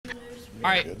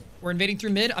right, good. we're invading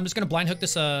through mid. I'm just gonna blind hook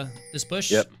this this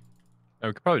bush. Yep. Oh,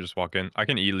 we could probably just walk in. I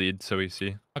can E lead so we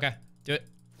see. Okay, do it.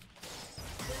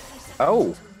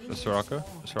 Oh, The Soraka.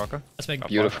 The Soraka. That's big.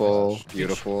 beautiful,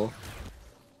 beautiful.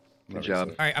 Good Not job.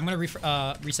 reset. All right, I'm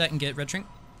gonna reset and get red shrink.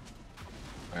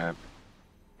 All right.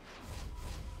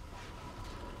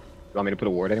 You want me to put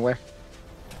a ward anywhere?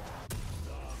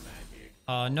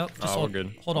 Nope. Just we're hold,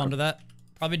 good. hold on to that.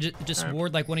 Probably just Alright.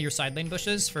 ward like one of your side lane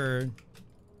bushes for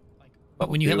like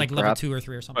when you hit like level perhaps. 2 or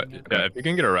 3 or something. But yeah, if you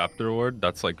can get a Raptor ward,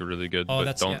 that's like really good. Oh, but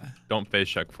that's- don't yeah. don't face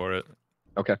check for it.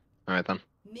 Okay. All right then.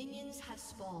 Minions have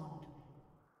spawned.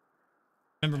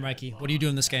 Remember, Mikey, what are you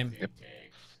doing this game?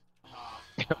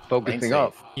 Focusing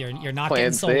up. You're not Playing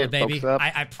getting solo, safe, baby. focus up.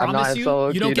 I I'm promise not in you, solo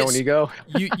you queue, don't get you go.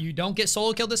 you don't get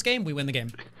solo killed this game. We win the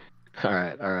game. All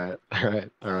right, all right, all right,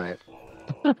 all right.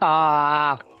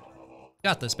 Ah.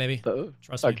 Got this, baby. So-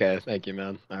 Trust me. Okay, thank you,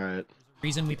 man. All right.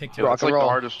 Reason we picked you. Rock It's and like the roll.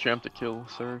 hardest champ to kill,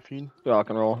 Seraphine. Rock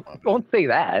and roll. Don't say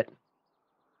that.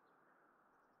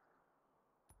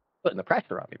 Putting the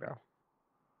pressure on me, bro.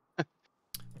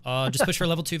 Just push for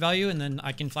level 2 value, and then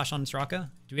I can flash on Soraka.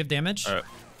 Do we have damage? All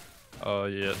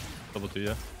right. Yeah. Level 2. Yeah.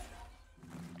 All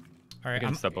I right.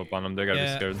 can step up on them. They gotta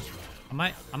yeah. be scared.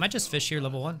 I might just fish here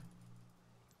level 1.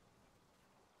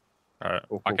 All right.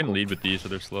 Cool, I cool, can cool. lead with these so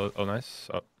they're slow. Oh, nice.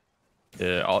 Oh.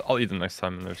 Yeah, I'll eat them next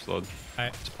time when they're slowed. All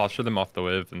right. Just posture them off the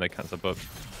wave and they can't step up.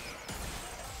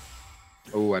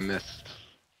 Oh, I missed.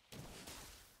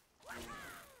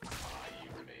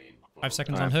 5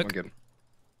 seconds All on right, hook. we're good.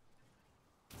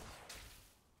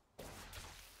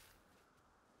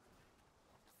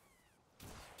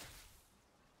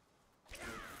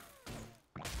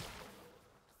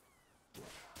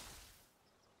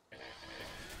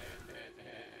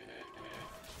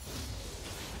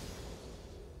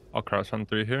 I'll cross on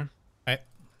 3 here. All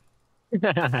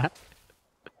right.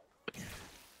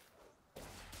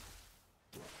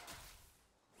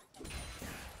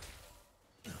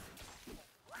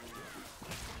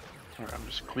 Alright, I'm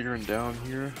just clearing down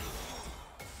here.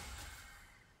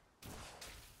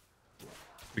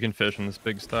 We can fish in this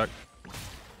big stack.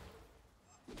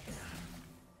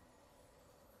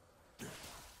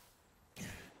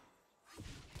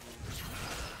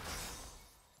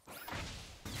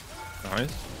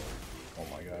 Nice. Oh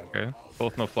my god. Okay.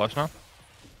 Both no flash now.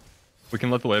 We can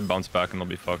let the wave bounce back and they'll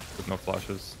be fucked with no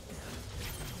flashes.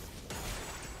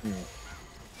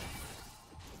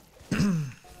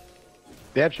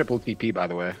 They have triple TP, by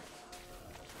the way.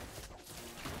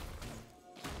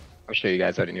 I'm sure you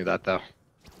guys already knew that, though.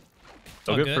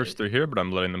 They'll all get good. first 3 here, but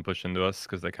I'm letting them push into us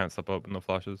because they can't step up with no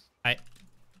flashes. All right.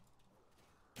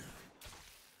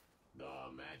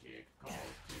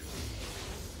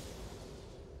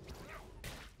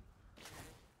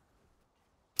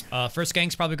 First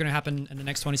gank's probably going to happen in the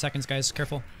next 20 seconds, guys.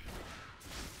 Careful.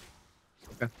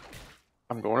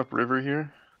 I'm going up river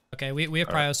here. Okay, we have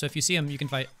prio, so if you see him, you can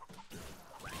fight.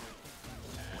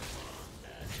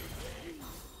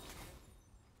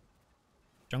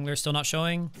 Jungler's still not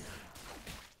showing.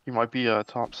 He might be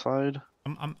top side.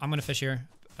 I'm gonna fish here.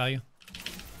 Value.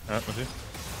 Alright, we'll see.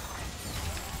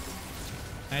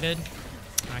 I did.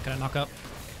 I couldn't knock up.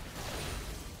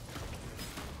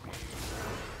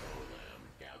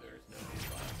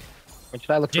 What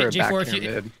should I look for? J4, Back if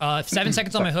you, mid? 7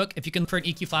 seconds on my hook. If you can look for an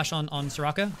EQ flash on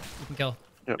Soraka, you can kill.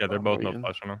 Yep, Yeah, they're I'm both no waiting.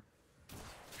 flash on now.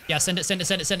 Yeah, send it. So Yeah,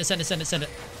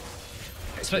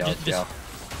 just, yeah.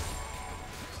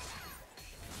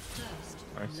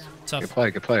 Nice. tough.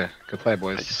 Good play,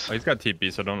 boys. Oh, he's got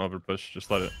TP, so don't overpush. Just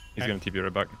let it. He's Alright. gonna TP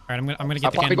right back. All right, I'm gonna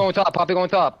get the Poppy cannon. going top, Poppy going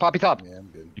top, Poppy top. Yeah, I'm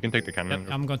good. You can take the cannon.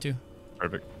 Yep, I'm going to.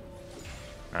 Perfect.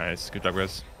 Nice. Good job,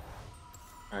 guys.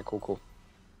 Alright, cool.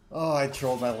 Oh, I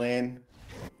trolled my lane.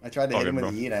 I tried to All hit him good,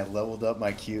 with bro. E and I leveled up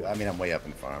my Q. I mean, I'm way up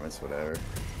in farm. It's whatever.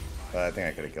 But I think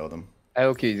I could have killed him.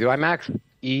 Okay, do I max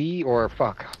E or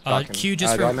fuck? Fucking- Q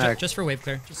just do I for max? just for wave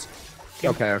clear. Just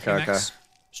Okay. max.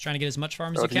 Just trying to get as much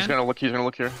farm as Oh, you he's can. gonna look. He's gonna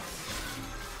look here.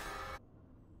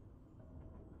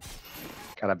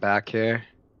 Got a back here.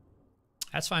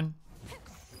 That's fine.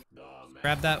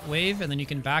 Grab that wave, and then you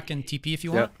can back and TP if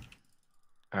you Yep.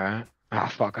 want. Alright. Ah,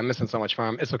 fuck, I'm missing so much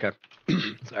farm. It's okay.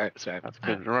 sorry. That's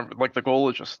good. Remember, like the goal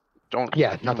is just don't.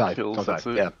 Yeah, get not human that. kills. Not That's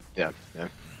that. it. Yeah.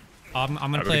 I'm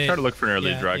gonna We play. can try to look for an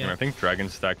early yeah, dragon. yeah. I think dragon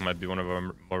stack might be one of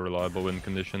our more reliable win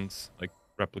conditions, like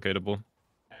replicatable.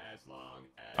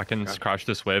 I can crash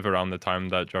this wave around the time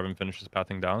that Jarvan finishes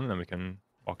pathing down, and then we can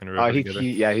walk in a river Oh, he together.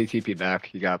 he TP'd back.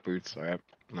 He got boots. Alright.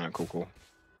 Alright, cool.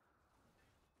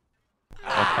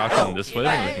 I'll crash on this wave,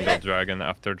 and we can go dragon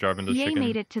after Jarvan does Ye chicken.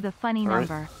 made it to the funny All right.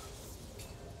 number.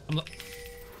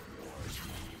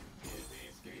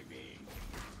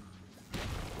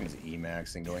 He's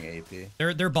Emax and going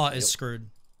AP. Their bot is screwed.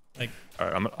 Like,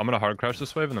 Alright, I'm gonna hard crash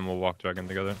this wave and then we'll walk dragon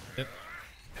together. yep.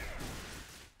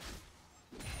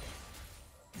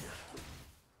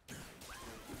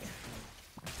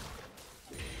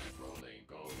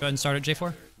 Go ahead and start at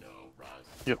J4.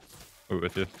 Yep. We're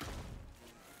with you.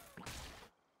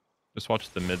 Just watch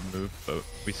the mid move, but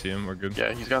we see him, we're good.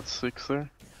 Yeah, he's got 6 there.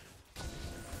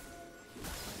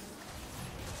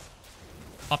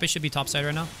 Poppy should be topside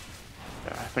right now.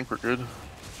 Yeah, I think we're good.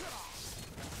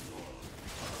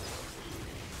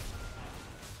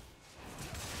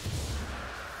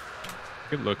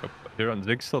 Good look up here on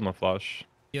Zig's still no flash.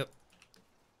 Yep.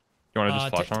 You wanna just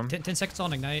flash on him? 10 seconds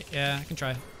on ignite. Yeah, I can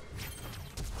try.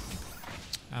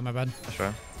 Ah, my bad.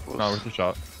 Sure. No, worth a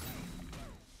shot.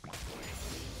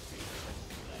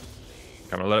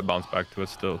 I'm gonna let it bounce back to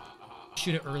us still.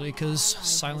 Shoot it early because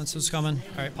silence is coming.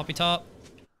 Alright, Poppy top.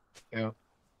 Yeah.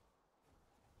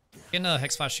 Getting a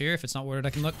Hex Flash here. If it's not worded, I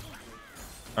can look.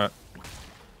 Alright.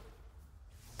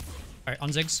 Alright, on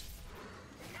Ziggs.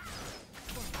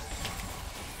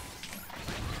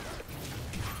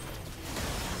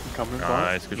 Coming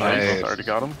Nice, good Nice. job. Already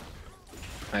got him.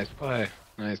 Nice play.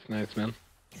 Nice, man.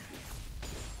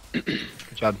 Good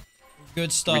job. Good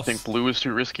Do stuff. you think blue is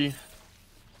too risky?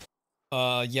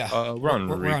 Yeah. We're on We're on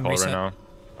recall reset. right now.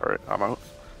 Alright, I'm out.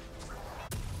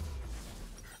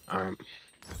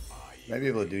 Might be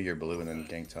able to do your blue and then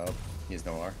gank top. He has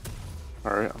no R.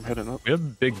 Alright, I'm heading up. We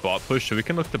have big bot push, so we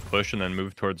can look to push and then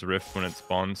move towards Rift when it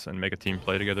spawns and make a team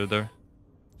play together there.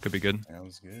 Could be good.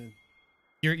 Sounds good.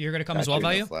 You're gonna come as well,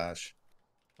 Actually, no Value? Flash.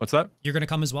 What's that? You're gonna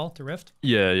come as well to Rift?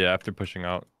 Yeah, after pushing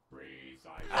out.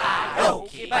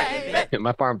 Yeah,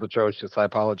 my farm's atrocious. I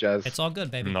apologize. It's all good,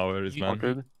 baby. No worries, You- All man.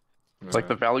 good. It's like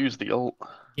the value's the ult.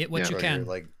 Get what Yeah. you Bro, can. you're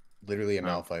like literally a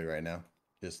No. Malphite right now.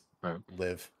 Just Right.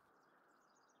 live.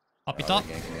 Poppy Oh, top.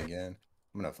 they're ganking again.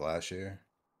 I'm gonna flash here.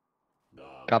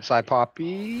 Topside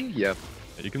Poppy. Yep.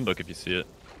 You can look if you see it.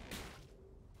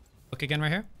 Look again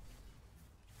right here.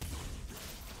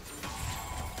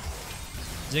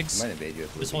 I Ziggs. might invade you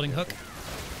with blue. Just holding hook.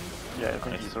 Yeah, I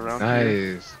think he's around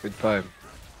here. Nice. Good play. Alright,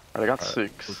 I got Alright,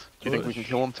 6. let's Do you think we can push.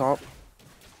 kill him top?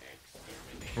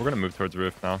 We're gonna move towards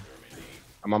Rift now.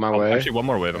 I'm on my Oh, way. actually, one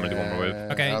more wave. I'm gonna do one more wave.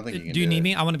 Okay. I don't think you can do you need it.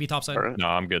 me? I want to be topside. Alright. No,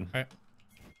 I'm good.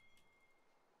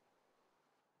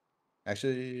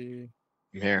 Actually,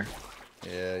 I'm here.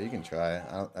 yeah, you can try.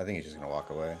 I think he's just gonna walk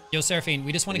away. Yo, Seraphine,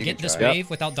 we just want to You get can this try. wave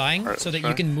without dying Alright, so that you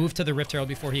sure. can move to the Rift Herald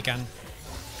before he can.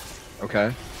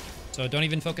 Okay. So don't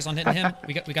even focus on hitting him.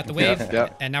 We got the wave, Yeah.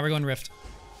 and now we're going Rift.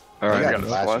 All I right. got got the the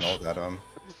flash and flash. ult out of him.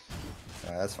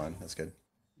 That's fine. That's good.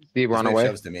 Steve, This run wave away.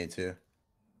 shoves to me too.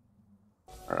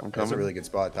 Alright, I'm That's a coming. really good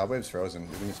spot. Top wave's frozen.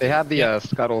 We can just They keep- have the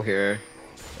scuttle here.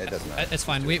 It doesn't matter. It's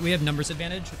fine. We have numbers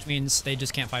advantage, which means they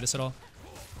just can't fight us at all.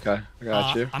 Okay, I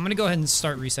got you. I'm gonna go ahead and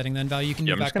start resetting then, Val. You can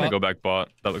Yeah, move I'm just back gonna bot. go back bot.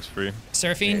 That looks free.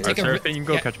 Seraphine, Yeah, take a Seraphine, you can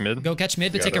go yeah, catch mid. Go catch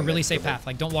mid, but Yeah, take a go really mid, safe go mid. path.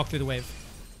 Like, don't walk through the wave.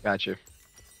 Got you.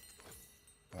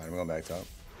 Alright, I'm going back top.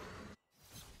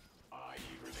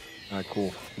 All right,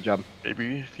 cool. Good job.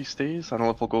 Maybe if he stays. I don't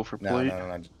know if we'll go for No, plate.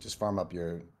 no. Just farm up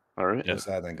your Alright. Yeah.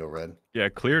 side, then go red. Yeah,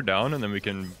 clear down, and then we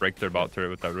can break their bot turret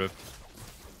with that Rift.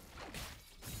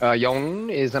 Yon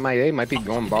is MIA. Might be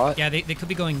going bot. Yeah, they could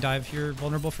be going dive. You're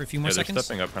vulnerable for a few more Yeah, they're seconds.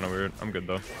 stepping up kind of weird. I'm good,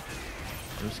 though.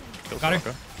 I'll just kill Got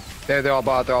her. Sokka. They're all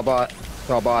bot. They're all bot.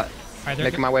 They're all bot. All right,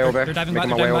 Making my way over. They're diving Making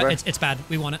bot. my They're way diving bot. over. It's bad.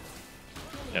 We want it.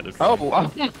 Yeah, they're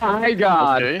Oh my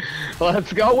god. Okay.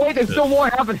 Let's go. Wait, there's still more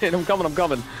happening. I'm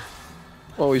coming.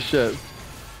 Holy shit.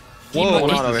 Whoa, What's going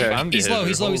he's- on over here? He's low.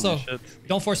 He's low. He's low. Holy shit.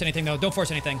 Don't force anything though. Don't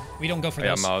force anything. We don't go for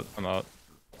Yeah, those. I'm out.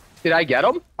 Did I get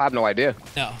him? I have no idea.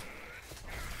 No.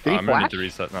 Did he I'm gonna need flash? to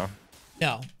reset now.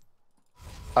 No.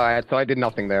 Alright, so I did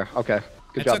nothing there. Okay.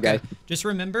 Good It's job, okay. guys. Just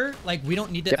remember, like, we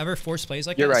don't need to Yep. ever force plays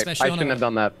like You're that, right. especially I on shouldn't a... have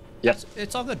done that. Yep.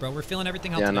 It's all good, bro. We're feeling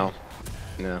everything out Yeah, today.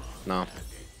 no. No.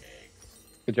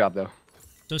 Good job, though.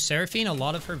 So Seraphine, a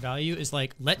lot of her value is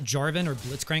like, let Jarvan or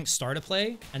Blitzcrank start a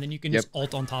play, and then you can Yep. just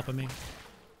ult on top of me.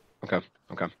 Okay.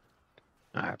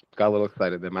 Alright. Got a little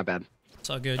excited there. My bad. It's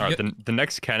all good. Alright, You- the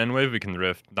next cannon wave we can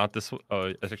Rift. Not this one. Oh,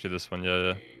 it's actually this one.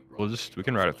 Yeah. We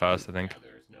can ride it fast, I think.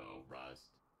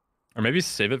 Or maybe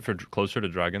save it for closer to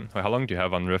Dragon. Wait, how long do you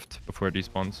have on Rift before it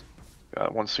despawns? Got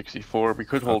 164. We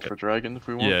could hold Okay. for dragon if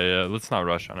we want. Yeah. Let's not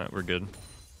rush on it. We're good.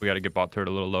 We gotta get bot turret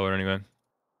a little lower anyway.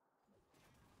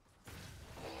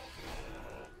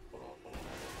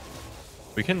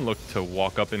 We can look to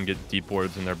walk up and get deep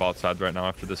wards in their bot side right now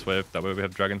after this wave. That way we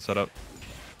have Dragon set up.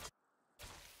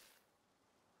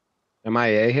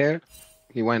 MIA here.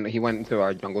 He went into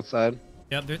our jungle side.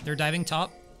 Yep, they're diving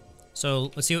top.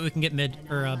 So let's see what we can get mid,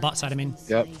 or bot side, I mean.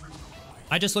 Yep.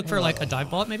 I just look for like a dive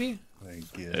bot, maybe? Yeah,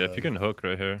 if you can hook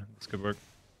right here, this could work.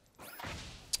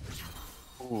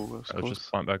 Ooh, that's Let's close.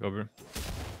 just plant back over.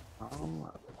 I'm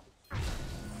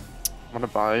gonna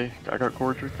buy. I got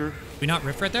core trigger. We not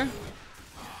rift right there?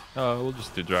 We'll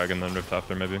just do dragon then rift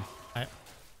after maybe. Alright.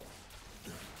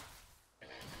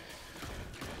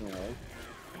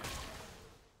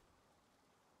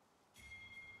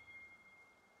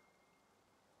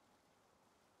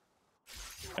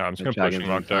 Yeah, I'm just gonna push and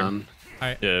rock there.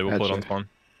 Alright. Yeah, we'll pull it on Gotcha. spawn.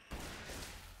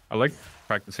 I like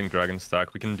practicing dragon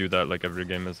stack. We can do that like every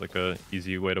game as like a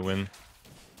easy way to win.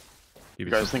 You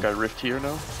guys think I rift here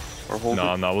now? Or hold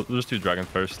No, it? no, we'll just do dragon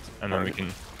first, and then we can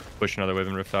push another wave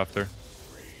and rift after.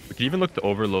 We could even look to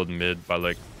overload mid by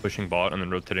like pushing bot and then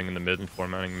rotating in the mid and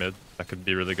formatting mid. That could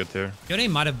be really good here. Yone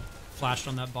might have flashed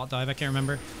on that bot dive. I can't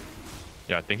remember.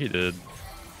 Yeah, I think he did.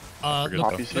 Forget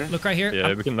Look, Poppy's here? look right here.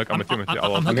 Yeah, we can look. I'm with you.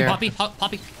 I'm hooking here.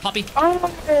 Poppy. Poppy. Oh,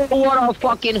 what a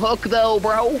fucking hook though,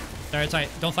 bro. Sorry, it's alright.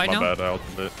 Don't fight My now. bad, I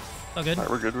ulted it. All good.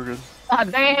 Alright, we're good, we're good.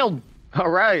 God damn. All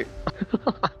right.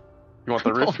 You want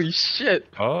the rift? Holy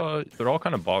shit. They're all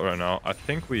kind of bot right now. I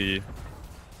think we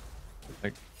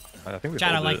Chad,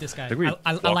 I hold like it. this guy. I think we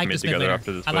I block like mid this mid together laner.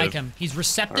 after this I like wave him. He's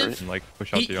receptive. and like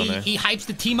push out He, the Yone. he hypes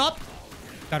the team up.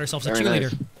 Got ourselves a Very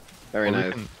cheerleader. nice. Very Or we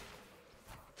nice. can- Do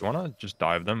you want to just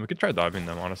dive them? We could try diving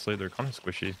them, honestly. They're kind of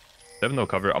squishy. They have no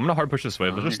cover. I'm going to hard push this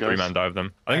wave. Let's You just guys- 3-man dive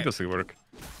them. I think Alright. this will work.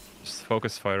 Just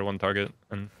focus fire one target.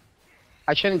 And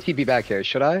I shouldn't TP back here,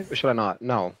 should I? Or should I not?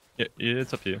 No. yeah,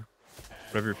 it's up to you.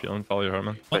 Whatever you're feeling, follow your heart,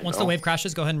 man. Once the wave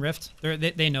crashes, go ahead and rift.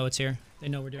 They know it's here. They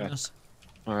know we're doing Okay. this.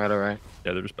 All right, all right.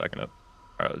 Yeah, they're just backing up.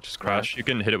 Alright, let's just crash. You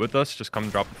can hit it with us. Just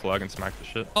come drop the flag and smack the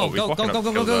shit. Oh, he's go, walking go, up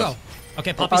go, to go, go, kill go, us. go.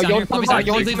 Okay, Poppy's down Yon, here. Poppy's Yon, down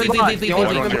here. Yon, Leave, Yon, leave, leave, leave, leave, Yon,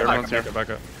 leave, Yon, leave. Yon, Everyone's here. Back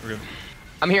up. We're good.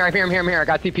 I'm here. I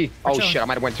got TP. Oh chilling. shit, I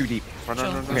might have went too deep. Run,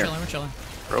 Chilling, run, we're run, here. chilling, we're chilling.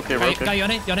 We're okay, we're okay. Got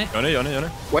Yone.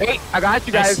 Yone. Wait, I got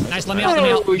you guys. Nice, let me out, let me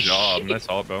out. Oh, Good job. shit. Nice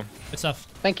ult, bro. Good stuff.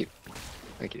 Thank you.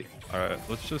 Thank you. Alright,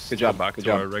 let's just Good job, go back good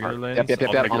to job. our regular lanes. Yep, I'll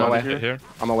on take my it out way. of here. Here.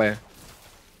 On my way.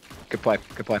 Good play.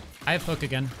 I have hook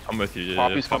again. I'm with you. Yeah,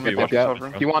 Poppy's Poppy, coming, watch Poppy's out,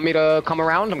 covering. Do you want me to come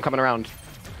around? I'm coming around.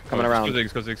 Coming around.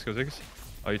 Go Ziggs.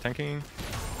 Are you tanking?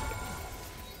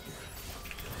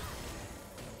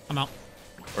 I'm out.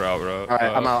 We're out. All right,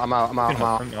 I'm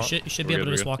out. You should be We're able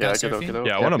to good, just walk Yeah, out, get out, Seraphine. get out.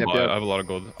 Yeah, I want to Yep, buy. yep. I have a lot of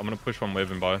gold. I'm gonna push one wave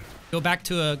and buy. Go back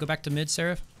to mid,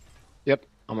 Seraph. Yep,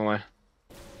 on my way.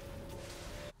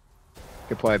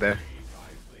 Good play there.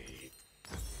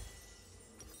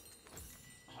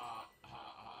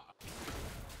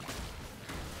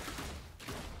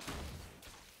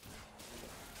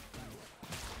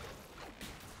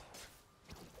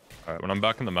 Alright, when I'm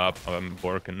back in the map, I'm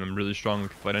Bork and I'm really strong. We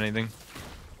can fight anything.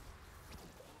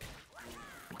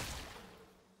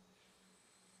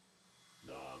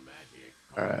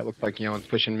 All right, looks like Yon's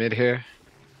pushing mid here.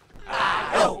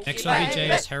 Next OBJ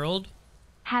is Herald.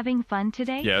 Having fun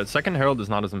today? Yeah, second herald is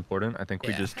not as important. I think we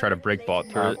Yeah. just try to break bot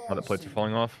turret while the plates are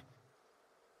falling off.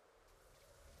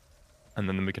 And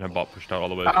then we can have bot pushed out all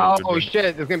the way. Oh shit,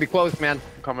 it's gonna be close, man.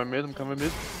 I'm coming mid.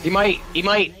 He might.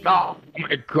 Oh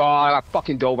my god, I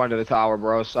fucking dove under the tower,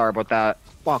 bro. Sorry about that.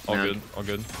 Fuck, All man. good, all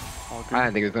good. All good. I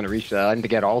didn't think he was gonna reach that. I didn't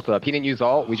get ult up. He didn't use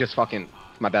ult. We just fucking.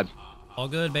 My bad. All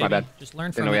good, baby. My bad. Just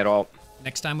learn Didn't from know he had it. ult.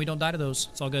 Next time we don't die to those.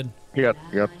 It's all good. Yep.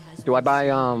 Do I buy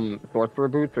sorcerer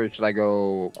boots or should I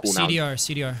go cooldown?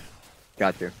 CDR.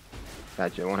 Got you.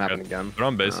 It won't happen again. But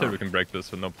on base here, we can break this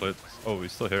with no plates. Oh,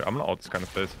 he's still here. I'm gonna ult this kind of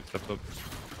face if he steps up.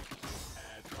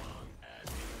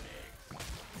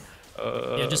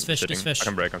 Yeah, just fish, sitting. just fish. I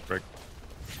can break.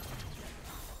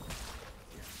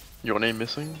 Your name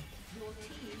missing?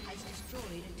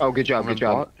 Oh, good job. I'm in Good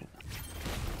job. bot.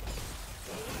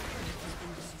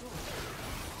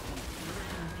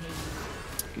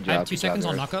 Good I have job. 2 seconds.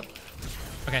 I'll knock up.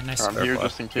 Okay, nice. I'm here Fair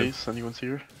just in play. case anyone's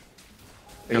here.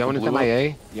 Yon is blue up.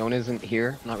 MIA. Yon isn't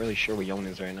here. I'm not really sure where Yon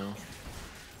is right now.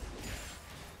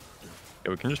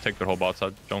 Yeah, we can just take their whole bot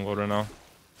side jungle right now.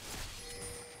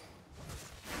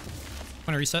 I'm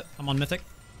gonna reset. I'm on Mythic.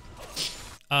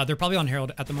 They're probably on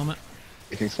Herald at the moment.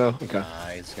 You think so? Okay.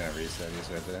 He's gonna reset. He's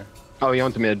right there. Oh,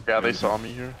 Yon's mid. Yeah, they saw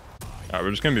me here. Alright,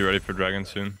 we're just gonna be ready for dragon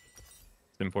soon.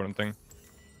 It's the important thing.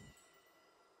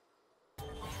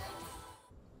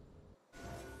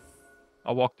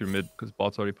 I'll walk through mid because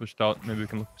bot's already pushed out. Maybe we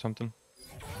can look for something.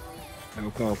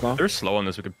 Okay. They're slow on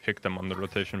this. We could pick them on the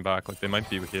rotation back. Like they might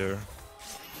be here.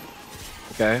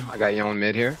 Okay. I got Yon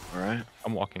mid here. All right.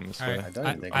 I'm walking this Alright. way. I don't I-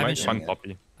 even think I I haven't might shown find yet.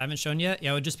 Poppy. I haven't shown yet.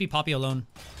 Yeah, it would just be Poppy alone.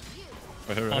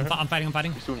 Right here, Oh, right here. I'm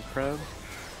fighting. He's doing crab.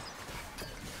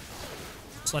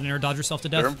 Just letting her dodge herself to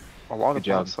There, death. a lot Good of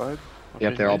job. bot side. Yep,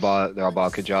 Okay, they're all nice. bot. They're all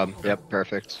bot. Good job. Yep,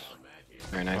 perfect.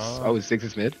 Very nice. Oh, Ziggs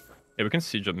is mid. Yeah, we can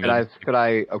siege up mid. Should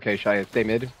I? Okay, should I stay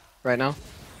mid? right now?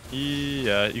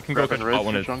 Yeah, you can go Grab catch and bot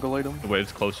when red for jungle item. the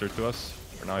wave's closer to us.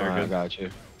 For now, you're Alright, I good. got you.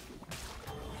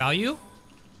 Value?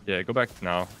 Yeah, go back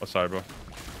now. Oh, sorry, bro.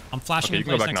 I'm flashing Okay, you in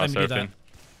can go place back next now, time you do that. Seraphine.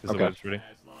 Because Okay. the wave's ready.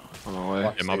 On my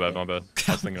way. Yeah, my bad, my bad.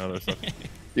 I was thinking other stuff.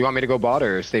 You want me to go bot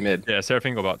or stay mid? Yeah,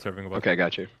 Seraphine go bot, Seraphine go bot. Okay,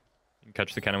 got you. You can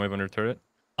catch the cannon wave under turret.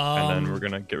 And then we're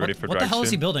gonna get ready for what drag the hell is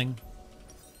he soon. building?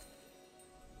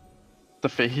 The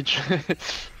Phage.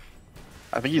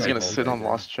 I think he's Right, gonna hold sit right on there.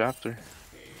 Lost Chapter.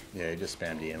 Yeah, he just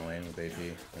spammed E in lane with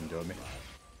AP and killed me.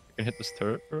 You can hit this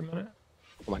turret for a minute.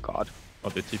 Oh my god. Oh,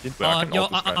 they TP'd. Wait, I can Yo,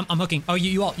 ult this guy. I'm hooking. Oh,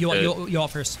 you alt Yeah.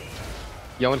 first.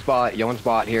 Yone's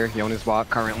bot here. Yone's bot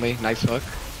currently. Nice hook.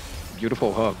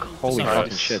 Beautiful hook. Holy Nice.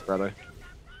 fucking shit, brother.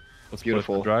 Let's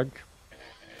beautiful. push for drag.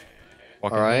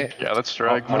 Walk in. Alright. Yeah, let's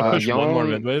drag. I'm gonna push one more Yon-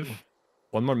 mid wave.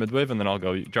 One more mid wave, and then I'll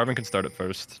go. Jarvan can start it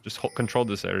first. Just control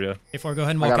this area. Before go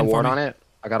ahead and I walk got a in for ward me. on it.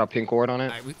 I got a pink ward on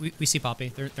it. Alright, we see Poppy.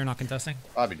 They're not contesting.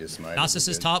 Bobby just smite. Nasus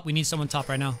is top. We need someone top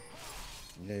right now.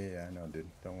 Yeah, I know, dude.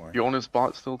 Don't worry. You own his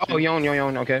bot still too? Oh, Yon,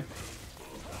 okay.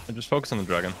 And just focus on the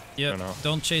dragon. Yep. For now.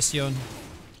 Don't chase Yon.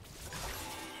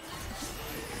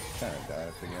 Kind of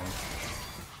died again.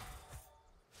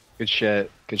 Good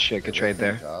shit. Good shit. Good trade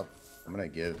there. Top. I'm gonna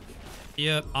give.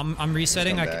 Yep. I'm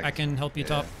resetting. come I back. can help you Yeah.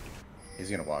 top. He's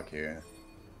gonna walk here.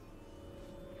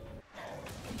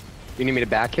 You need me to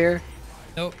back here?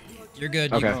 Nope. You're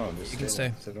good. Okay. Oh, just You can stay.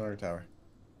 stay. Sit on our tower.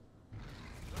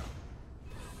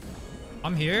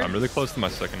 I'm here. I'm really close to my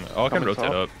second. Oh, I can Coming rotate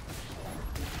top. up.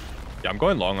 Yeah, I'm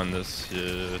going long on this.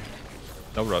 Yeah.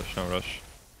 No rush, no rush.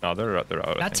 No, they're out. I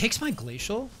That think. takes my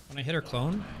glacial when I hit her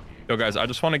clone. Yo, guys, I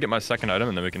just want to get my second item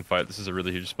and then we can fight. This is a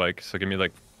really huge spike, so give me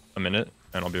like a minute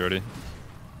and I'll be ready.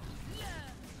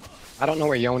 I don't know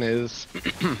where Yon is.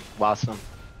 Lost him.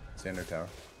 Stay on our tower.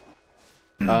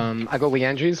 I go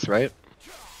Leandri's, right?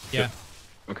 Yeah.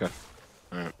 Okay.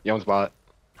 Alright. Yon's bot.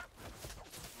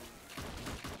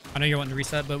 I know you're wanting to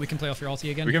reset, but we can play off your ulti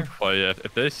again. We can here. play, yeah.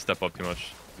 If they step up too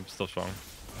much, I'm still strong.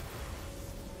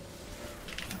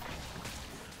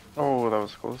 Oh, that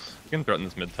was close. We can threaten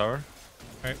this mid tower.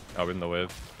 Alright. I'll be in the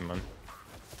wave. Come on.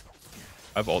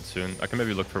 I have ult soon. I can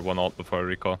maybe look for one ult before I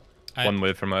recall. One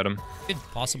wave for my item. Could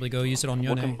possibly go use it on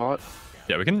Looking Yone. bot.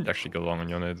 Yeah, we can actually go long on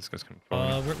Yone. This guy's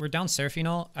controlling. We're down Seraphine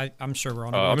ult. I'm sure we're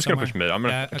on. I'm just gonna push mid. I'm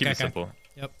gonna Yeah, keep okay, it simple.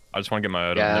 Yep. I just want to get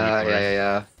my item. and then we Yeah, can worry.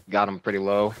 yeah. Got him pretty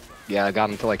low. Yeah, I got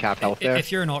him to like half health there. If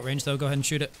you're in alt range though, go ahead and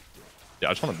shoot it. Yeah,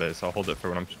 I just want a base. I'll hold it for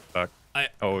when I'm back. I-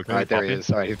 Oh, okay. Alright, there he is.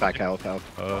 Alright, he's back health.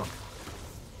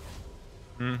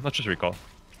 Let's just recall.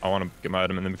 I want to get my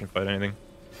item and then we can fight anything.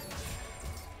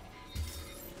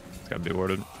 It's gotta be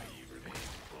warded.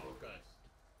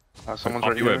 Someone's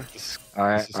Poppy right wave. here.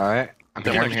 Alright, alright. I'm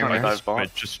They're here, actually I'm trying to here. dive bot.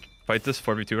 Wait, just fight this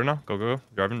 4v2 right now. Go.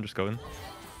 Jarvan, just go in.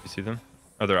 You see them?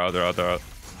 Oh, they're out.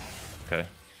 Okay.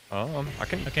 I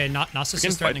can. Okay, Nasus We can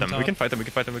is fight threatening them. top. We can fight them. Okay,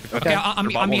 Okay. I'm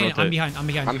Their bot won't behind. I'm rotate. behind. I'm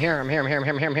behind. I'm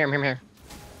here.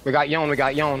 We got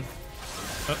Yon.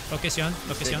 Focus Yon.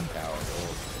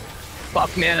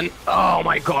 Fuck, man. Oh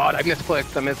my god, I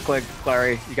misclicked.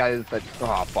 Sorry, you guys.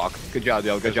 Oh, fuck. Good job,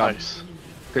 yo. Good job. Nice.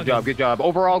 Good job.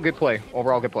 Overall, good play.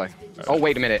 Oh,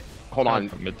 wait a minute. Hold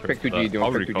on. Mid-turn. Trick2G doing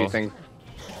I'll Trick2G recall. thing.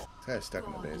 This guy's stuck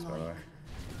in the base, by the way.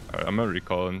 Alright, I'm gonna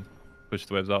recall and push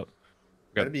the waves out.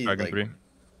 We got Gotta be Dragon like 3.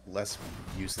 less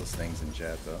useless things in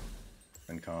Jet though,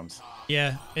 than comms.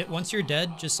 Yeah. Once you're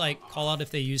dead, just like call out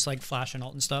if they use like flash and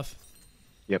ult and stuff.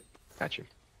 Yep, got you.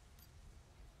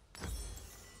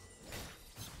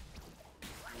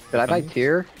 Did I buy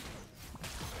tier?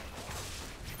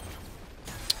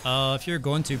 If you're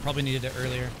going to, probably needed it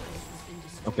earlier.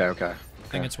 Okay. I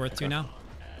think it's worth to now.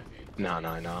 No.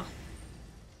 Yeah,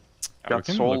 we Got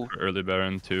can soul. look for early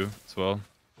Baron too, as well.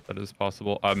 That is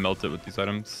possible. I've melted with these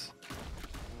items.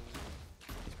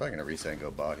 He's probably gonna reset and go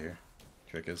bot here.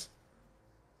 Trick is.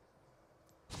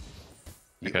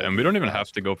 Okay, and we don't even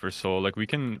have to go for soul. Like, we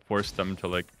can force them to,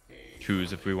 like,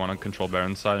 choose if we want to control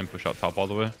Baron's side and push out top all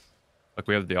the way. Like,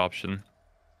 we have the option.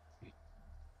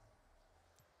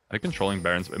 I think controlling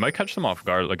Barons, it might catch them off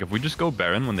guard. Like, if we just go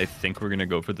Baron when they think we're going to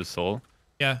go for the soul,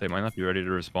 Yeah. they might not be ready to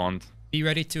respond. Be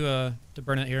ready to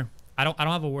burn it here. I don't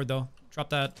have a ward though. Drop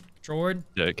that control ward.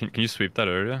 Yeah, can you sweep that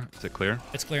area? Is it clear?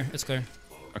 It's clear.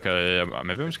 Okay, yeah,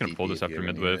 maybe I'm just going to pull this after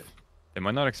mid-wave. They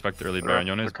might not expect the early Baron.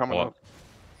 Yone They're is coming pull up.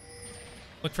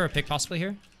 Look for a pick possibly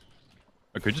here.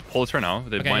 Okay, just pull this right now.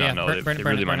 They Okay, might yeah, not know. burn They it,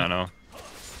 really burn might it. not know.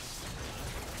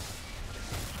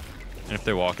 And if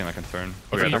they walk in, I can turn.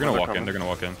 Okay, Okay, they're gonna they're walk in. coming. They're gonna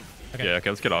walk in. Okay. Yeah, okay,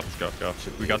 let's get off.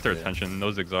 We got their attention.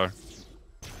 No zigs are.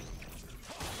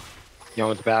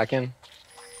 Yon's back in.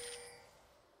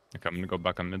 Okay, I'm gonna go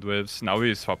back on mid waves. Now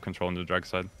we swap control into the drag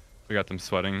side. We got them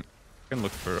sweating. We can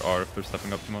look for R if they're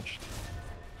stepping up too much.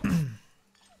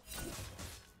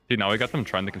 See, now we got them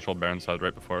trying to control Baron side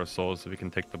right before our soul, so we can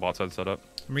take the bot side setup.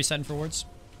 I'm resetting for wards.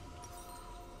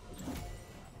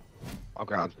 I'll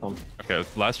grab some. Okay,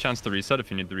 last chance to reset.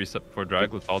 If you need the reset before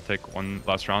drag, let's all take one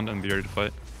last round and be ready to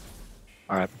fight.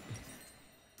 All right.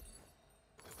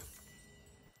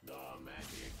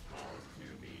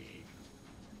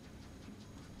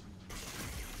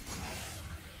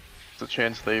 There's a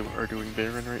chance they are doing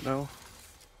Baron right now.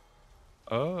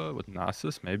 With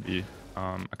Nasus, maybe.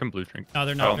 I can blue drink. No,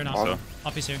 they're not. They're not. So.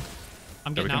 Poppy's here.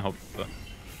 I'm Yeah, we getting can out. hope. But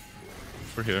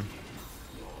we're here.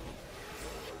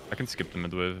 I can skip the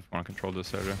mid wave if I want to control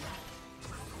this area.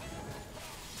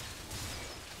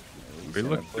 We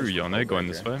look through Yone going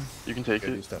this way. You can take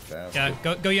Gotta do it. stuff fast. Yeah,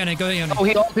 go Yone, go Yone. Oh,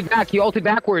 he ulted back. He ulted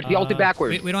backwards. He ulted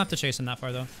backwards. We don't have to chase him that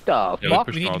far though. The Yeah, fuck?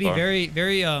 push We need to be Molotov.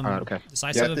 very Alright, okay.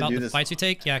 decisive to about do the this. fights we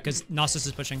take. Yeah, because Gnosis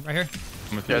is pushing right here.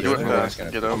 I'm with Yeah, you. do it Yeah, fast.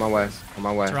 yeah. Get On out. my way. On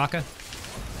my way. Taraka.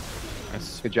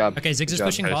 Nice. Good job. Okay, Ziggs Good is job.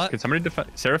 pushing Nice. bot. Can somebody defend?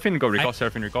 Seraphine, go recall.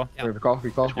 Seraphine, recall. Yeah. Recall. We're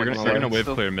gonna On We're my gonna way. wave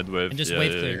Still. clear mid wave. And just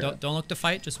wave clear. Don't look to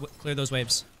fight. Just clear those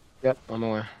waves. Yep, on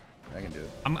my way. I can do it.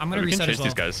 I'm gonna We can reset chase as well.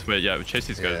 these guys. Wait, yeah, we chase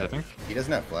these guys. Yeah. I think He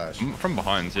doesn't have flash. from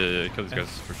behind. Yeah, kill these guys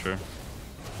for sure.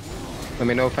 Let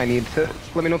me know if I need to.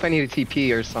 Let me know if I need a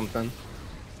TP or something.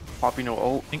 Poppy no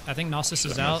ult. I think Gnosis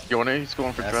is out. Yone, he's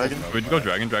going for That's dragon. it. We go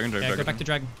dragon. Yeah, go back to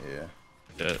Dragon. Yeah.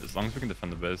 Yeah, as long as we can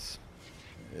defend the base.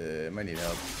 It might need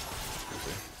help.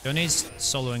 Yone's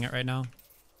soloing it right now.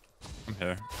 I'm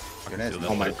here. I can Yone's steal this.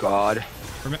 Oh my god.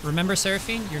 Remember,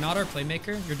 Seraphine, you're not our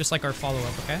playmaker. You're just like our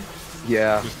follow-up, okay?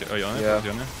 Yeah. Just get, oh, Yone, Yeah.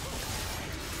 Yone.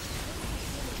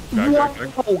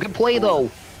 Drag. Oh, good play though.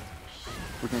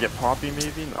 We can get Poppy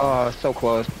maybe. No. Oh, so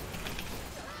close.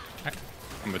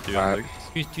 I'm with you. Alright.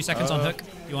 Like, 2 seconds on hook.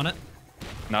 You want it?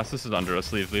 Nasus is under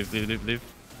us. Leave. He's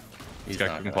guy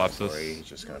not can gonna collapse have us. worry, He's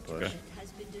just gonna push. Okay.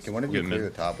 Can one of you Good clear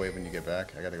mid. the top wave when you get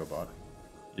back? I gotta go bot.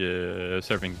 Yeah,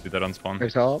 Seraphine can do that on spawn.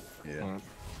 There's help. Yeah.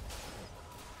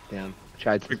 Damn.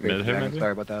 Tried to Quick space mid here, dragon. maybe?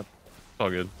 Sorry about that. It's all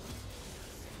good.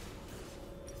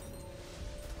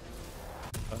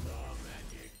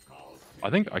 I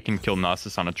think I can kill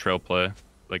Nasus on a trail play,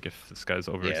 like if this guy's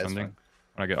that's overextending. fine.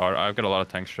 When I get R, I've got a lot of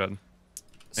tank shred.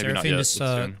 Maybe not Seraphine, yet, just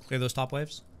but soon. clear those top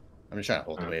waves. I'm just trying to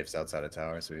hold the waves outside of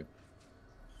tower so he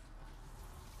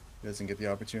doesn't get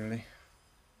the opportunity.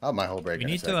 I'll have my whole break. We in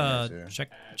a need second to here, too.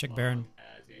 check Baron.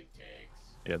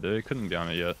 Yeah, they couldn't be on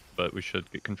it yet, but we should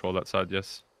get control that side,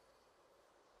 yes.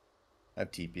 I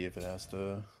have TP if it has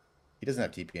to. He doesn't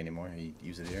have TP anymore. He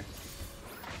use it here.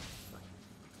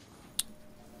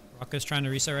 Rocco's trying to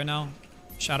reset right now.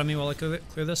 Shadow me while I clear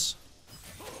this.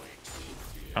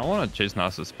 I don't want to chase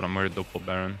Nasus, but I'm worried they'll pull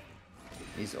Baron.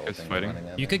 He's Guys ulting. fighting. running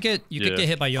in You there. could get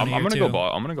hit by Yone I'm here gonna too. go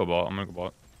bot. I'm gonna go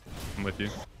bot. I'm with you.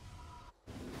 I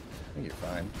think you're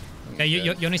fine. I think Yeah,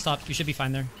 you're dead. Yone stopped. You should be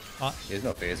fine there. Bot. There's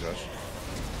no phase rush.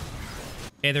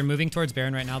 Okay, they're moving towards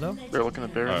Baron right now though. They're looking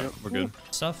at Baron. Alright, Yep. we're good.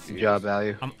 Stuff. Good job,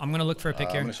 value. I'm gonna look for a pick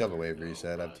I'm here. gonna shove a wave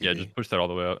reset. I have TP. Yeah, just push that all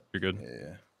the way out. You're good.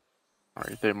 Yeah.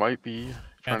 Alright, they might be Yeah,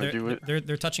 trying to do it.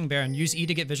 they're touching Baron. Use E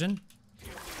to get vision.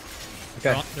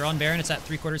 Okay. They're on Baron. It's at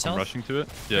 3/4 I'm health. rushing to it.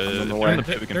 Yeah, on if the they're way. in the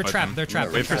pit, we can They're fight trapped. them. They're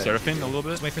trapped. Wait for They're trapped. Seraphine a little bit.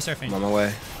 Just wait for Seraphine. I'm on my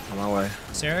way. I'm on my way.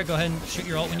 Sarah, go ahead and shoot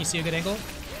your ult when you see a good angle.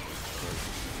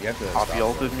 You have to Poppy stop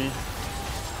ulted me.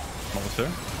 Almost there.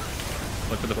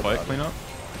 Look for the fight, clean up.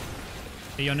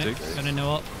 Hey, Yone, Six. Yone, no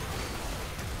ult.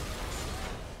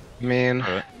 Man.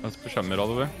 Alright, let's push up mid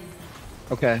all the way.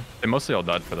 Okay. They mostly all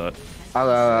died for that.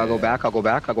 I'll go back. I'll go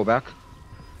back.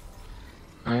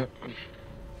 Alright.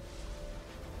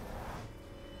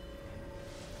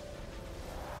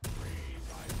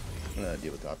 I'm gonna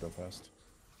deal with top real fast.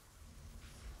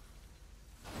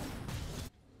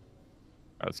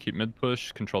 Alright, let's keep mid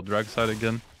push, control drag side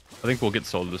again. I think we'll get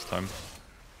sold this time.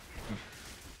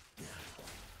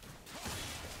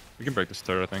 We can break the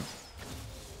stir, I think.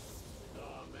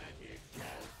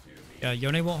 Yeah,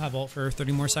 Yone won't have ult for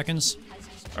 30 more seconds.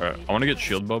 Alright, I want to get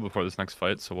shield bow before this next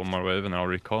fight, so one more wave and then I'll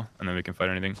recall, and then we can fight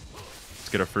anything. Let's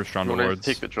get our first round You want to rewards.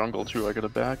 take the jungle too? I got a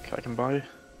back. I can buy.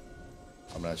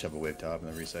 I'm gonna shove a wave top and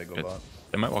then reset, go Good. bot.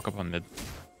 They might walk up on mid.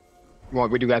 What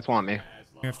do you guys want me?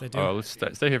 Here if they do. Let's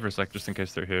stay here for a sec, just in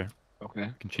case they're here. Okay.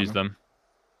 You can cheese them.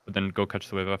 But then go catch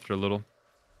the wave after a little.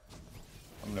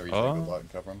 I'm gonna reset, go bot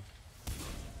and cover him.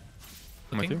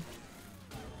 I'm with you.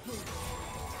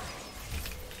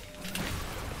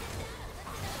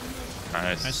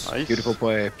 Nice. Nice. Nice. Beautiful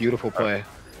play. Beautiful play.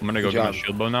 I'm gonna go Good get my job.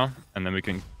 shield bow now, and then we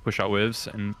can push out waves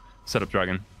and set up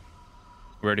dragon.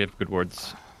 We already have good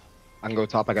wards. I can go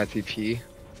top. I got TP.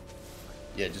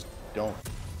 Yeah, just don't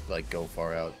like go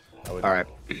far out. I would, Alright.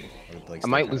 I would, like, I stay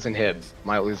might kinda lose in close. Hib.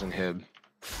 Might lose in Hib.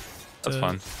 That's So-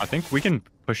 fine. I think we can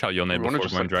push out Yone We wanna before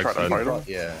just, going like, drag try to side. fight him?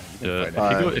 Yeah.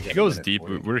 Yeah, if he goes deep,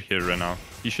 we're here right now.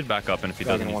 He should back up, and if he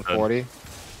doesn't, Dragon he's dead.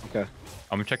 140. Okay.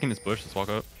 I'm checking this bush. Let's walk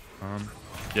up.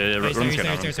 Yeah, He's run there, this guy down.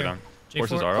 Run he's this guy there. down. J4.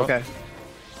 Forces are up. Okay.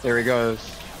 There he goes.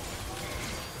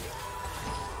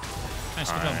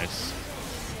 Nice, good job. Nice.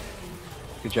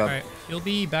 Good job. Alright, you'll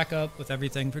be back up with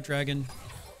everything for Dragon.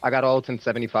 I got ult in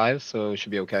 75, so it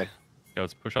should be okay. Yeah,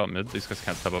 let's push out mid. These guys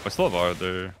can't step up. I still have R.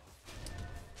 They're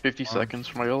 50 seconds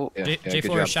for my ult. Yeah, yeah, good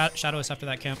J4 job. shadow us after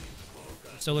that camp.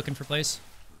 Still looking for place.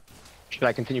 Should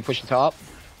I continue pushing top?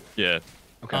 yeah.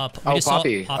 Okay. We just saw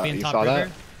Poppy. Poppy in You top saw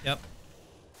river. that?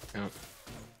 Yep.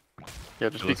 Yeah,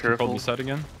 just be Let's control careful. this side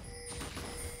again.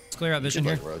 Let's clear out You vision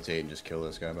should, here. like, rotate and just kill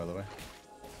this guy, by the way.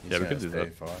 He's Yeah, we gonna could do stay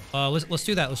that. far. Let's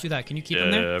do that. Let's do that. Can you keep him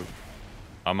there? Yeah,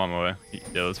 I'm on my way.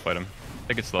 Yeah, let's fight him.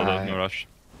 Take it slow though. Alright. No rush.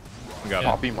 We got Yeah.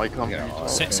 it. Poppy might come. Yeah, to you, I'll-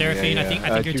 so- Seraphine, I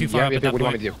think you're too far up at that What do you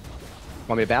want point. me to do?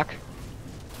 Want me back?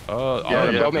 Yeah,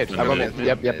 I'll yeah. Go mid. I'll go mid. mid.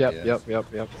 Yep.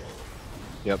 Yeah.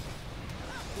 Yep.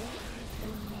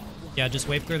 Yeah, just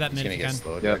wave clear that He's mid gonna if you get can.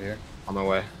 slowed Yep. right here. On my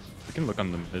way. We can look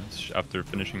on the mids after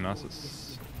finishing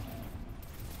Nasus.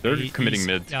 They're He- committing he's-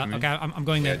 mid. Yeah, okay, I'm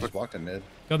going Yeah, mid. just walk to mid.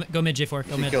 Go mid, J4. If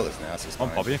Go you mid. kill this Nasus, it's Oh,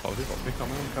 fine. Poppy.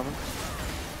 Coming, I'm coming.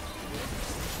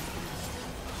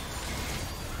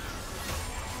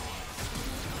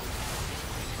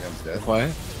 Graham's dead.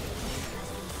 Quiet.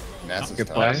 Nasus Good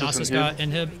top. play. Nasus in got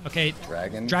inhib. Okay,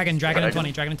 Dragon. Dragon in Dragon.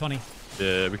 20. Dragon in 20.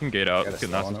 Yeah, we can gate out. Gotta Let's get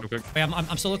slow Nasus him. real quick. Wait,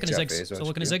 I'm still looking at Jeff Ziggs. Bezos, Still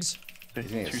looking at yeah. Ziggs. Okay,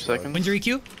 gonna 2 get slowed. seconds. When's your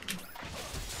EQ?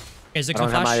 Okay, Ziggs I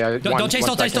on don't have flash. my, Don't chase, one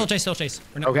don't chase, second. don't chase.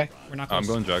 We're not, Okay. We're not I'm close.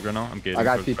 going drag right now. I'm gating. I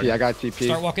got for the TP. I got TP.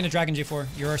 Start walking to Dragon J4.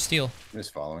 You're our steal. I'm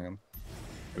just following him.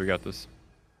 We got this.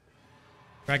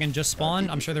 Dragon just spawned.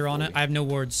 I'm sure they're on it. I have no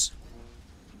wards.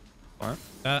 What?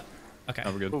 Okay.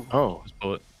 No, we're good. Oh, Just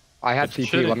pull it. I had It TP.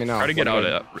 should- Let me know. Try to get What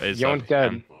out do I- at Yone's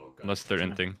dead. Unless they're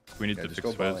inting. We need Yeah, to just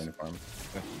fix go ball waves. lane farm.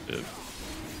 Yeah.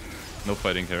 No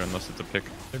fighting here unless it's a pick.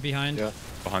 They're behind. Yeah.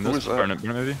 Behind Who us. is that? Burn it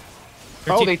maybe.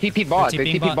 They're Oh, T- they TP bot. they're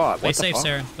They TPing TP bot. Play What the safe, fuck?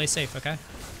 Sarah. Play safe, okay?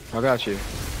 I got you.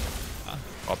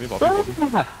 Poppy.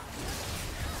 Okay,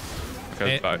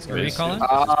 Okay, back. ready to call in?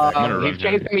 gonna run He's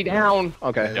here. chasing me down.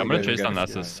 Okay. Yeah, I'm gonna good, chase good. down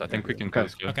Nasus. I think we can Okay.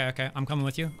 close good. Okay. I'm coming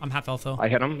with you. I'm half health though. I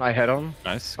hit him.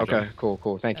 Nice. Good Okay, job.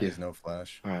 cool. Thank you. There's no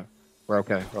flash. All right. We're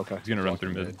okay. He's gonna run Walk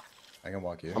through to mid. I can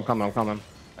walk you. I'm coming.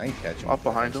 I can catch him. Up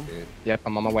behind him. Dude. Yep,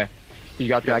 I'm on my way. You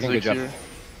got Got Dragon. Good Ziggs job. here.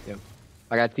 Yep.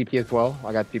 I got TP as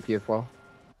well.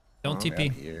 Don't Oh, TP.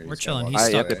 yeah, here, We're he's chilling. gonna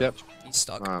He's walk stuck. away. Yep. He's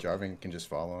stuck. Jarvan can just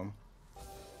follow him.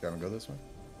 Jarvan, go this way.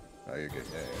 Oh, you're good.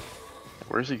 Yeah.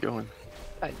 Where's he going?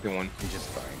 What you doing? He's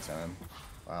just buying time.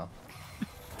 Wow.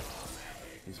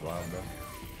 He's wild, bro.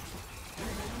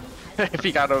 If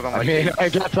he got out on I my mean, face. I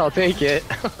guess I'll take it.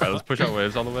 Alright, let's push out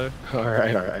waves all the way. all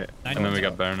right. 90 And then we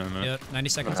got Baron in a minute. Yep, 90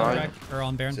 seconds on drag or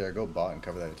on Baron. Sarah, go bot and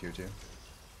cover that tier 2.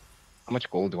 How much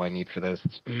gold do I need for this?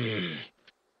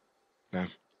 Yeah.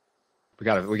 We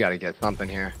gotta get something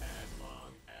here.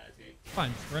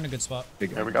 Fine, we're in a good spot.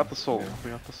 Big Yeah, we got the soul.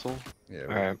 We got the soul. Yeah.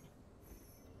 All right.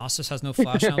 Nasus has no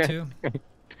flash now too.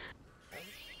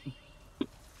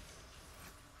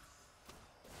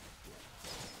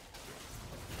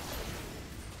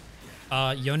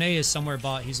 Yone is somewhere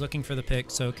bot. He's looking for the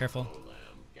pick, so careful.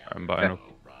 I'm buying.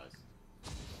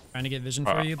 Trying to get vision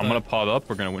for you, I'm but gonna pod up.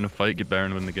 We're gonna win a fight. Get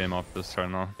Baron, win the game off this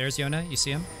turn now. there's Yone. You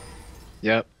see him?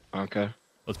 Yep. Okay.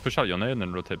 Let's push out Yone and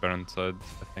then rotate Baron side.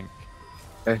 I think.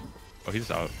 Okay. Oh, he's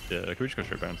out. Yeah, can we just go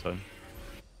straight Baron side?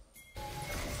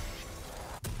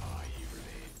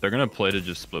 They're gonna play to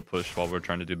just split push while we're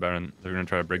trying to do Baron. They're gonna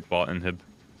try to break bot and hib.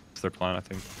 That's their plan, I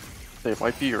think. They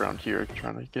might be around here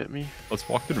trying to get me. Let's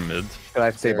walk through mid. Should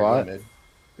I stay Sarah, go bot? mid.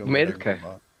 Go Mid? there, go Okay.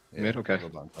 bot. Yeah, Mid? Okay. go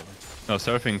bot and cover. No,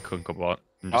 Seraphine could go bot.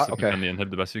 And just Okay. defend the inhib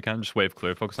the best you can. Just wave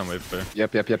clear. Focus on wave clear.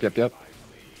 Yep. Yeah,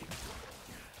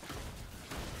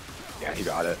 he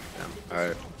got it. Yeah. All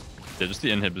right. Yeah, just the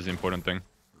inhib is the important thing.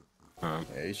 Yeah,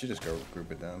 you should just go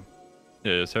group it down.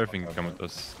 Yeah, Seraphine can come with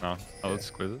us now. Oh, let's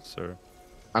clear this, or...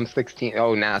 I'm 16.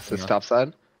 Oh, Nas is Yeah. top side.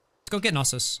 Let's go get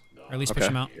Nasus, or at least push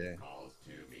Okay. him out. Yeah.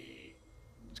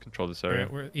 Let's control this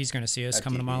area. He's gonna see us Have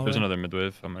coming a TP. mile There's away. another mid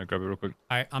wave. I'm gonna grab it real quick.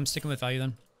 Alright, I'm sticking with value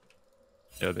then.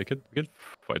 Yeah, we could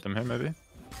fight them here, maybe.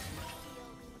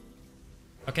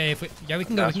 Okay, if we we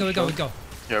can go. We can go.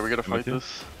 Yeah, we gotta fight Okay.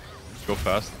 this. Go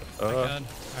fast. My God.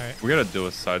 Alright. We gotta deal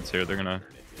with sides here. They're gonna...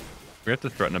 We have to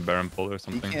threaten a Baron pull or He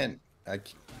something. can't. Go I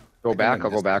can back. win I'll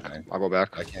go this back. game. I'll go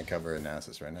back. I can't cover a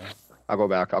Nasus right now. I'll go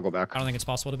back. I don't think it's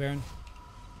possible to Baron.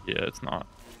 Yeah, it's not.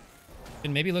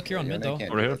 And maybe look here on Yeah, mid they though.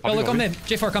 can't Over do here. it. Oh, look on Poppy. mid.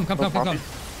 J4, come.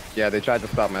 Yeah, they tried to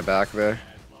stop my back there.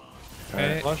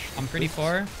 Okay, I'm pretty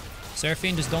far.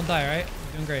 Seraphine, just don't die, alright?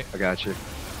 You're doing great. I got you.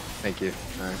 Thank you.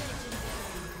 All right.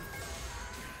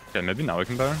 Okay, maybe now we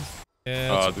can Baron.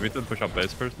 Yeah, Do we have to push up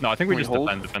base first? No, I think we Can we just hold?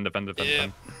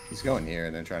 defend. He's going here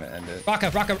and then trying to end it. Rocka.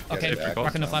 Okay, back.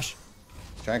 Rocka no flash.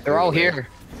 Try and They're clear all the wave. here.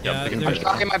 Yeah, they can they're push it.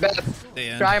 Trying my best. they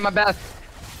in. Trying my best.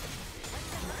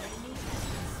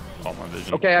 Oh, my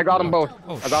vision. Okay, I got them both.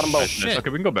 Oh, I got them both. shit. Okay,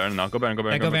 we can go Baron now. Go Baron.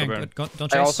 Yeah, go Baron. Don't I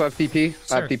chase. also have TP. I have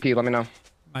Sir. TP. Let me know.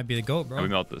 Might be the GOAT, We bro.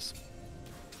 melt this.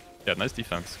 Yeah, nice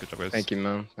defense. Good job, guys. Thank you,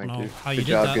 man. Thank know you. how you Good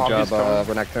did job. that. Good Poppy's job,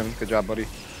 coming. Renekton. Good job, buddy.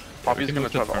 Poppy's can gonna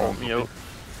go try to to ult me Baron. out.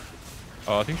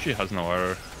 Oh, I think she has no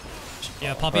air.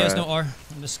 Yeah, Poppy has no Alright. R.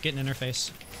 I'm just getting in her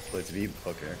face. Blitz V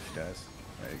hooker, she dies.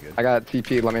 Very good. I got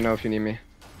TP. Let me know if you need me.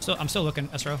 So I'm still looking,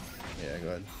 SRO. Yeah, go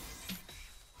ahead.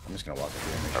 I'm just gonna walk up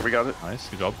here. and make Alright, we got it. Nice,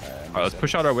 good job. I'm Alright, let's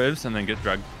push out our waves and then get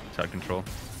drag side control.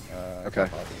 sure. Okay.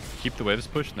 Poppy. Keep the waves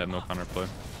pushed and they have no counter play.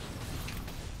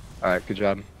 All right. Good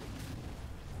job.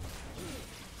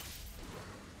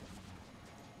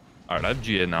 Alright, I have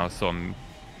GA now, so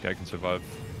I can survive.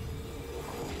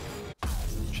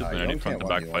 Should You win any only front can't to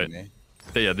back 1v1 fight. me.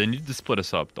 Yeah, they need to split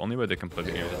us up. The only way they can play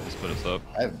the game is to split us up.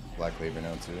 I have Black Labor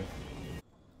now too.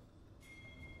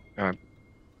 All right.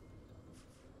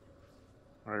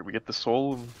 Alright, we get the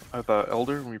soul and the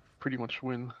elder, and we pretty much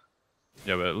win.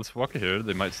 Yeah, but let's walk it here.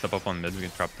 They might step up on mid. We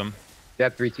can trap them. They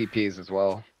have 3 TPs as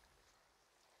well.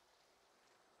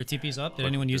 Your TP's up. Did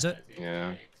anyone use it?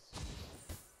 Yeah.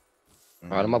 All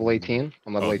right. I'm level 18.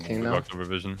 I'm level 18 we now. walked over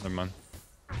vision. Never mind.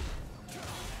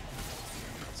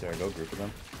 Sarah, go group with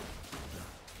them.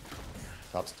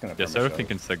 Top's gonna Yeah, perma Seraphine shove.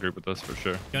 can stay group with us for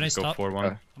sure. wanna Just go stop? 4-1.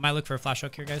 Okay. I might look for a flash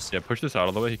hook here, guys. Yeah, push this out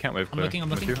of the way. He can't wave clear. looking, I'm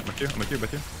with looking.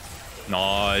 you.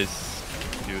 Nice.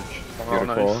 Huge. Oh,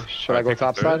 Beautiful. nice. Should I go Take the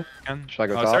top third. side? Can? Should I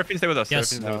go top? Seraphine, stay with us. Yes.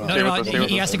 Seraphine, stay with No, us. no, no. Stay with us,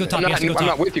 He has to go top. I'm He not, has to go I'm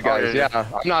not top. with you guys. Oh, yeah,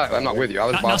 Yeah. I'm not with you. I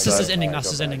was Not bottom Nasus side. is ending. Alright, Nasus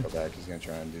go is back, ending. Go back. He's gonna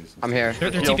try and do some I'm here.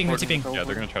 They're Heal TPing. They're for- TPing. Yeah,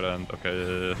 they're gonna try to end.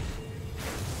 Okay.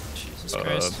 Jesus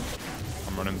Christ.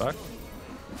 I'm running back.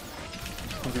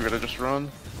 We gotta just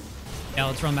run. Yeah,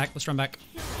 let's run back. Let's run back.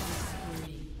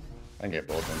 I can get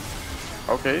both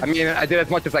in. Okay. I mean, I did as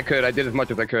much as I could. I You're I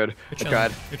chilling.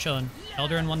 tried. You're chilling.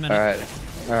 Elder in 1 minute. All right.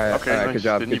 All right. Okay, all right. nice. Good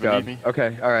job. Didn't Good even job. need me.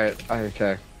 Okay. All right.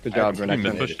 Okay. Good job, Alright,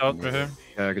 Mid Renekton. pushed out right here.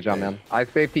 Yeah. Good job, man. I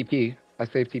saved TP.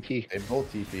 They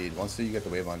both TP'd. Once you get the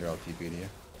wave under, I'll TP to you.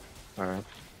 All right.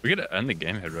 We gotta end the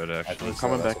game here, right? I Actually. think so,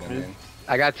 Coming that's back what I mid. mean.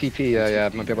 I got TP. Yeah.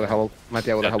 Might be able to help. Might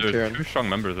be able to Yeah, help there's Kieran. 2 strong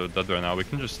members that are dead right now. We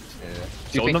can just Yeah. Do you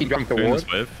slow think them he from dropped the clearing ward?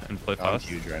 this wave and play I'm fast.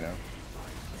 huge right now.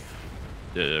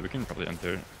 Yeah, we can probably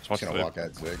enter. Just watch Just the gonna wave. walk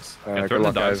at Ziggs. All Yeah, right. throw Good in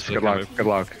luck, the guys. dives, so Good they can luck. move. Good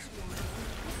luck.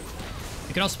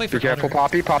 You can also play for Be careful, Elder.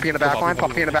 Poppy. Poppy in the back line. Poppy.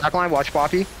 Poppy in the back line. Watch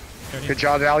Poppy. 30. Good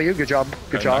job, value. Good job.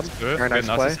 Good Okay, job. nice to it. Very Okay,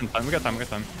 nice play. Nasus in time. We got time.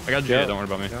 I got GA, Yeah. don't worry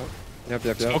about me. Yep.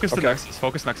 Focus the Okay. Nexus.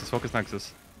 Focus Nexus.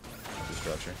 The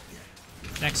structure.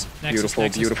 Next. Beautiful,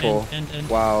 Nexus, beautiful. And.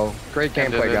 Wow. Great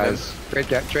And gameplay, then- guys. Great.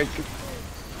 Nice.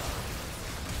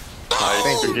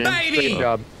 Good game. Baby! Great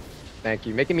job. Thank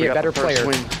you. Making me We a got better the first player.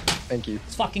 win. Thank you.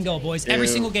 Let's fucking go, boys. Every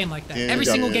Yeah. single game like that. Yeah, Every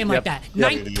got single it. game Yep. like that.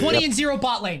 Yep. 20-0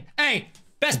 bot lane. Hey,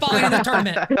 best bot lane in the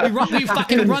tournament. We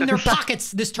fucking run their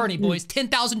pockets this tourney, boys.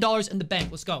 $10,000 in the bank.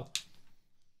 Let's go.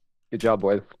 Good job,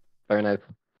 boys. Very nice.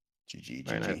 GG,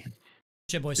 Very GG. nice.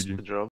 Shit, boys. GG. Good job.